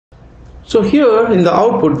So here in the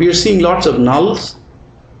output we are seeing lots of nulls,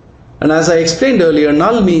 and as I explained earlier,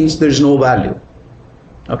 null means there is no value.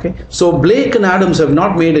 Okay, so Blake and Adams have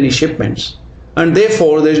not made any shipments, and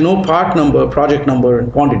therefore there is no part number, project number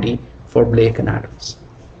and quantity for Blake and Adams.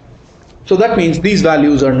 So that means these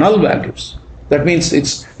values are null values. That means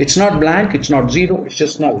it's not blank, it's not zero, it's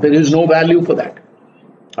just null. There is no value for that.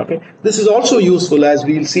 Okay, this is also useful, as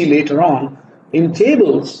we'll see later on. In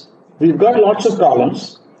tables, we've got lots of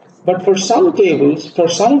columns, but for some tables, for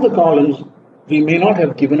some of the columns, we may not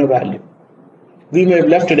have given a value. We may have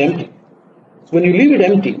left it empty. When you leave it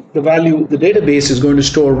empty, the database is going to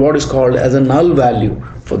store what is called as a null value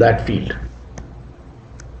for that field.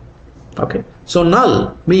 Okay, so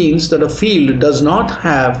null means that a field does not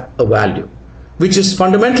have a value, which is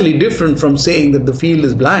fundamentally different from saying that the field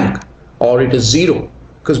is blank or it is zero,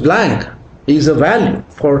 because blank is a value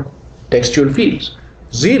for textual fields.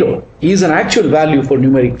 Zero is an actual value for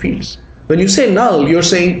numeric fields. When you say null, you're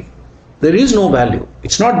saying there is no value.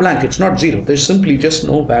 It's not blank, it's not zero. There's simply just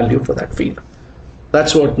no value for that field.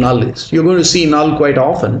 That's what null is. You're going to see null quite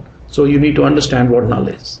often, so you need to understand what null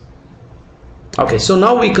is. Okay, so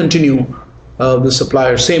now we continue the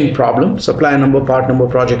supplier, same problem. Supplier number, part number,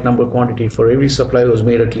 project number, quantity. For every supplier who has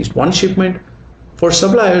made at least one shipment. For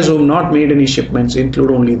suppliers who have not made any shipments,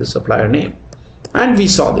 include only the supplier name. And we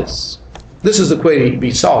saw this. This is the query we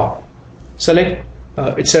saw. Select,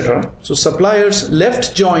 etc. So suppliers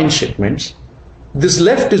left join shipments. This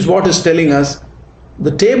left is what is telling us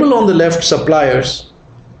the table on the left, suppliers,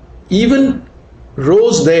 even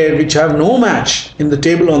rows there which have no match in the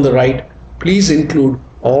table on the right, please include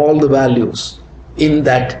all the values in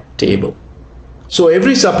that table. So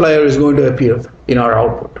every supplier is going to appear in our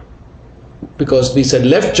output, because we said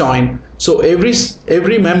left join, so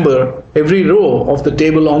every member, every row of the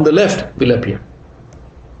table on the left will appear.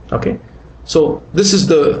 Okay, so this is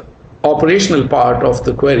the operational part of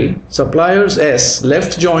the query. Suppliers S,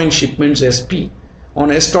 left join shipments SP on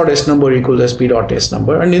s.s number equals sp.s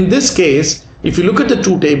number. And in this case, if you look at the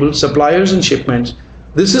two tables, suppliers and shipments,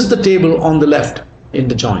 this is the table on the left in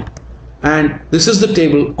the join, and this is the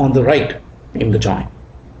table on the right in the join.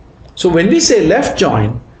 So when we say left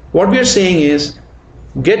join, what we are saying is,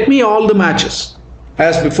 get me all the matches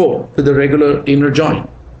as before with the regular inner join.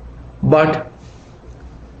 But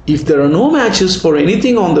if there are no matches for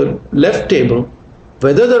anything on the left table,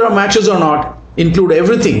 whether there are matches or not, include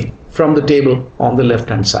everything from the table on the left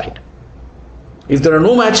hand side. If there are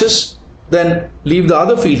no matches, then leave the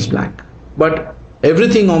other fields blank, but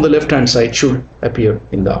everything on the left hand side should appear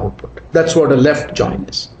in the output. That's what a left join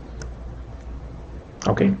is.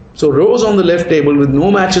 Okay, so rows on the left table with no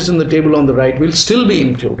matches in the table on the right will still be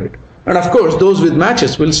included, and of course those with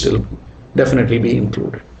matches will still definitely be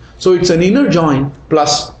included. So it's an inner join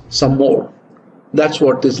plus some more. That's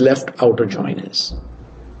what this left outer join is.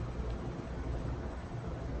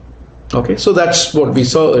 Okay, so that's what we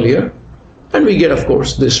saw earlier, and we get of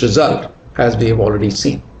course this result as we have already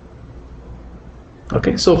seen.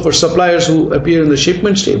 Okay, so for suppliers who appear in the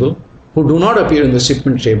shipments table, who do not appear in the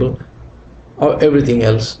shipments table, or everything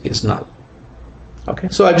else is null. Okay,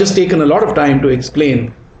 so I've just taken a lot of time to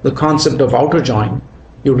explain the concept of outer join.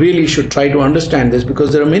 You really should try to understand this,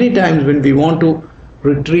 because there are many times when we want to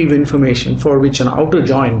retrieve information for which an outer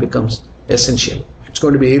join becomes essential. It's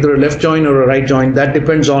going to be either a left join or a right join. That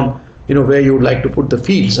depends on where you would like to put the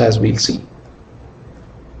fields, as we'll see.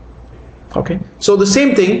 Okay, so the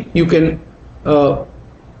same thing you can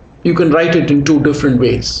write it in two different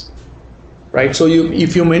ways, right? So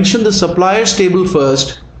if you mention the suppliers table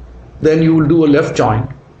first, then you will do a left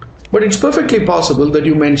join, but it's perfectly possible that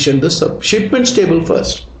you mention the shipments table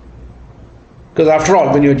first, because after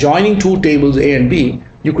all, when you're joining two tables A and B,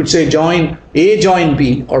 you could say join A join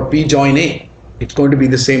B or B join A. It's going to be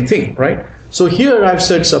the same thing, right? So here I've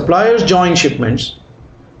said suppliers join shipments,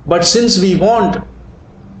 but since we want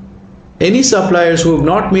any suppliers who have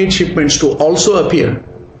not made shipments to also appear,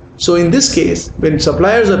 so in this case, when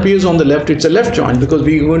suppliers appears on the left, it's a left join, because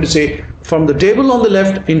we're going to say from the table on the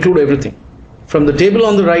left include everything, from the table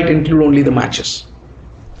on the right include only the matches,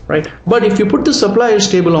 right? But if you put the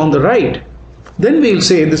suppliers table on the right, then we'll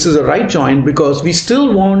say this is a right join, because we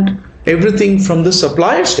still want everything from the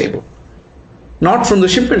suppliers table, not from the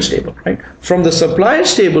shipments table, right? From the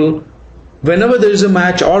suppliers table, whenever there is a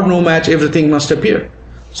match or no match, everything must appear.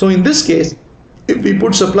 So in this case, if we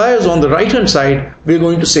put suppliers on the right hand side, we're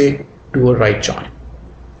going to say do a right join.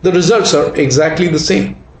 The results are exactly the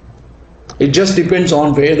same. It just depends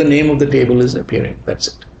on where the name of the table is appearing. That's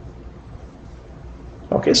it.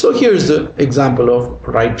 Okay, so here's the example of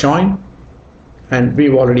right join, and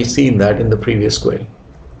we've already seen that in the previous query.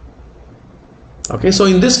 Okay, so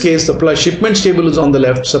in this case, the shipments table is on the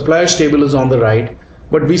left, suppliers table is on the right,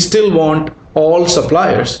 but we still want all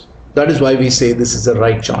suppliers. That is why we say this is a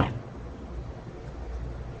right join.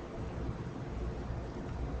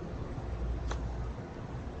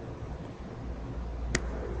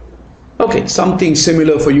 Okay, something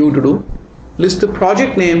similar for you to do. List the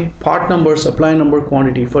project name, part number, supply number,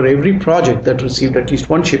 quantity for every project that received at least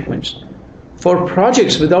one shipment. For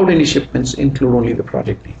projects without any shipments, include only the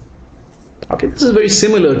project name. Okay, this is very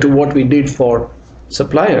similar to what we did for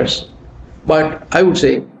suppliers, but I would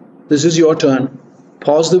say this is your turn.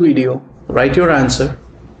 Pause the video, write your answer,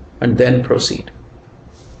 and then proceed.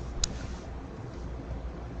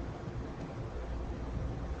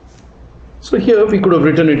 So here we could have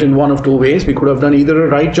written it in one of two ways. We could have done either a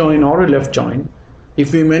right join or a left join.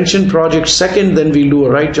 If we mention project second, then we'll do a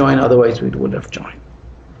right join, otherwise we do a left join.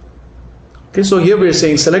 Okay, so here we're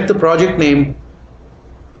saying select the project name,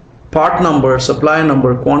 part number, supply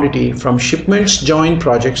number, quantity from shipments join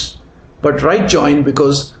projects, but right join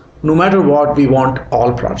because no matter what we want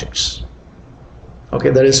all projects. Okay,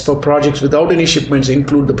 that is for projects without any shipments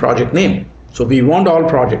include the project name. So we want all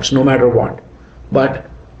projects no matter what, but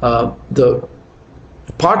the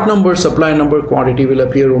part number, supply number, quantity will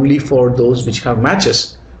appear only for those which have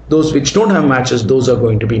matches. Those which don't have matches, those are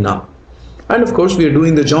going to be null. And of course we are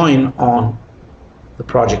doing the join on the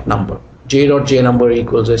project number. J.J number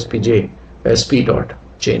equals SPJ,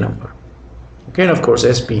 SP.J number. Okay, and of course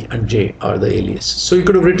SP and J are the aliases. So you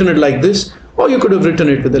could have written it like this, or you could have written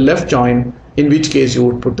it with the left join, in which case you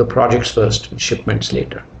would put the projects first and shipments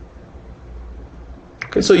later.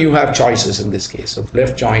 Okay, so you have choices in this case of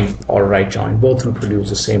left join or right join. Both will produce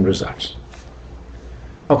the same results.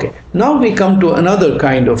 Okay, now we come to another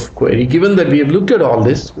kind of query. Given that we have looked at all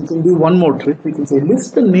this, we can do one more trick. We can say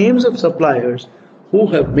list the names of suppliers who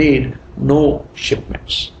have made no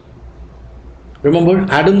shipments. Remember,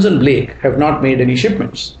 Adams and Blake have not made any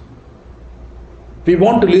shipments. We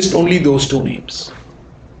want to list only those two names.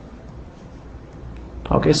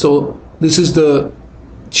 Okay, so this is the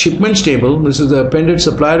shipments table, this is the appended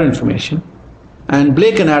supplier information, and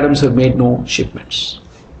Blake and Adams have made no shipments.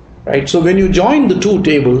 Right, so when you join the two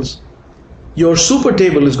tables, your super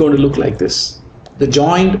table is going to look like this. The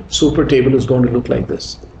joined super table is going to look like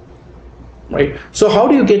this. Right, so how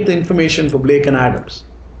do you get the information for Blake and Adams?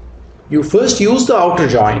 You first use the outer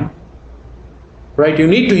join. Right, you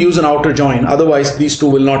need to use an outer join, otherwise these two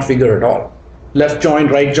will not figure at all. Left join,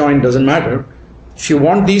 right join doesn't matter. If you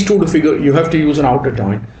want these two to figure, you have to use an outer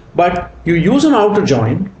join. But you use an outer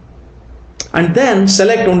join and then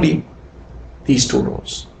select only these two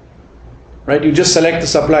rows. Right? You just select the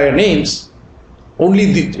supplier names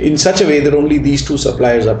in such a way that only these two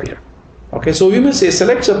suppliers appear. Okay, so we may say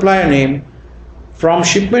select supplier name from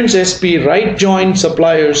shipments SP, right join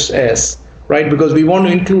suppliers S, right? Because we want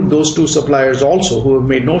to include those two suppliers also who have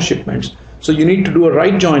made no shipments. So you need to do a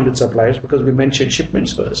right join with suppliers because we mentioned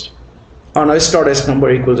shipments first. On S.S number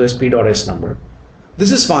equals SP.S number.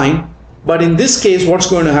 This is fine, but in this case what's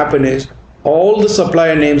going to happen is all the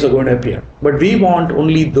supplier names are going to appear, but we want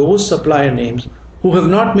only those supplier names who have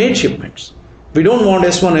not made shipments. We don't want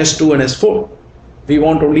S1, S2 and S4. We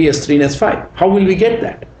want only S3 and S5. How will we get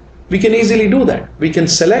that? We can easily do that. We can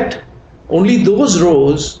select only those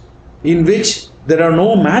rows in which there are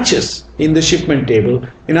no matches in the shipment table.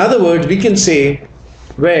 In other words, we can say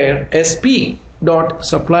where SP dot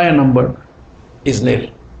supplier number is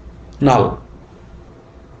null.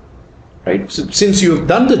 Right? So since you have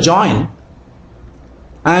done the join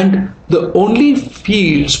and the only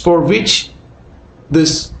fields for which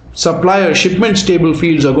this supplier shipments table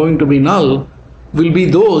fields are going to be null will be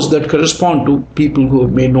those that correspond to people who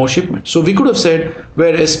have made no shipments. So we could have said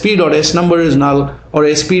where SP.S number is null,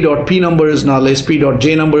 or SP.P number is null,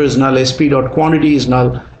 SP.J number is null, SP.quantity is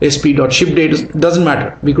null, SP.ship date is, doesn't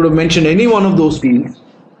matter. We could have mentioned any one of those fields,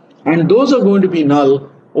 and those are going to be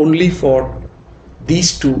null only for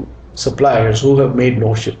these two suppliers who have made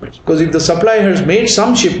no shipments. Because if the supplier has made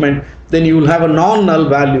some shipment, then you will have a non-null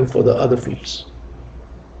value for the other fields.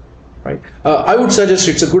 Right? I would suggest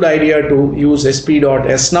it's a good idea to use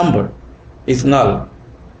SP.S number is null.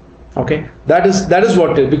 Okay, that is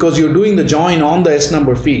what it is, because you're doing the join on the S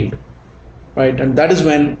number field, right? And that is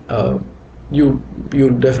when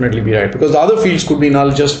you'll definitely be right, because the other fields could be null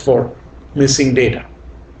just for missing data.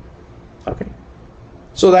 Okay,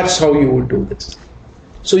 so that's how you would do this.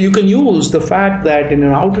 So you can use the fact that in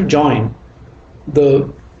an outer join,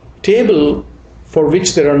 the table for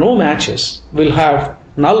which there are no matches will have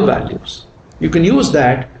null values. You can use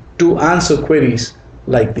that to answer queries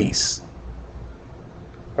like these.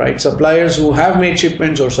 Right? Suppliers who have made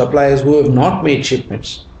shipments or suppliers who have not made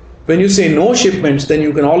shipments. When you say no shipments, then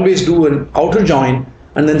you can always do an outer join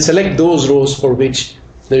and then select those rows for which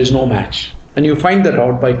there is no match. And you find that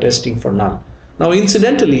out by testing for null. Now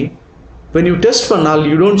incidentally, when you test for null,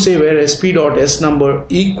 you don't say where sp.s number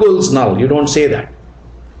equals null. You don't say that.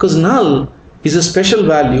 Because null is a special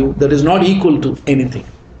value that is not equal to anything.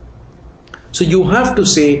 So you have to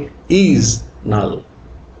say is null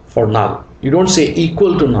for null. You don't say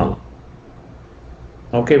equal to null.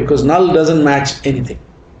 Okay, because null doesn't match anything.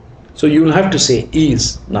 So you will have to say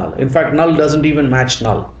is null. In fact, null doesn't even match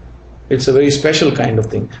null. It's a very special kind of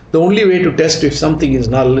thing. The only way to test if something is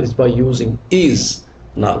null is by using is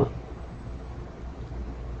null.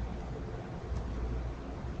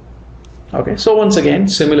 Okay, so once again,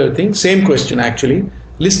 similar thing, same question actually.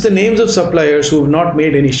 List the names of suppliers who have not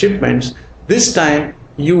made any shipments. This time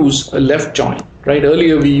use a left join, right?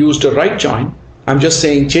 Earlier we used a right join. I'm just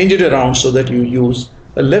saying change it around so that you use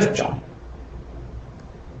a left join.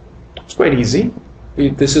 It's quite easy.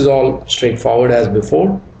 This is all straightforward as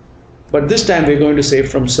before. But this time we're going to say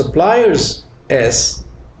from suppliers S,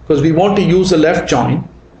 because we want to use a left join,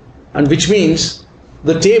 and which means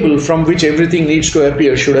the table from which everything needs to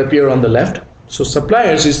appear should appear on the left. So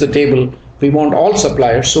suppliers is the table. We want all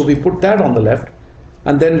suppliers, so we put that on the left,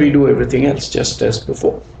 and then we do everything else just as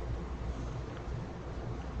before.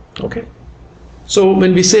 Okay. So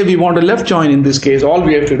when we say we want a left join in this case, all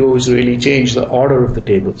we have to do is really change the order of the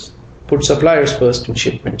tables. Put suppliers first and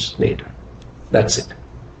shipments later. That's it.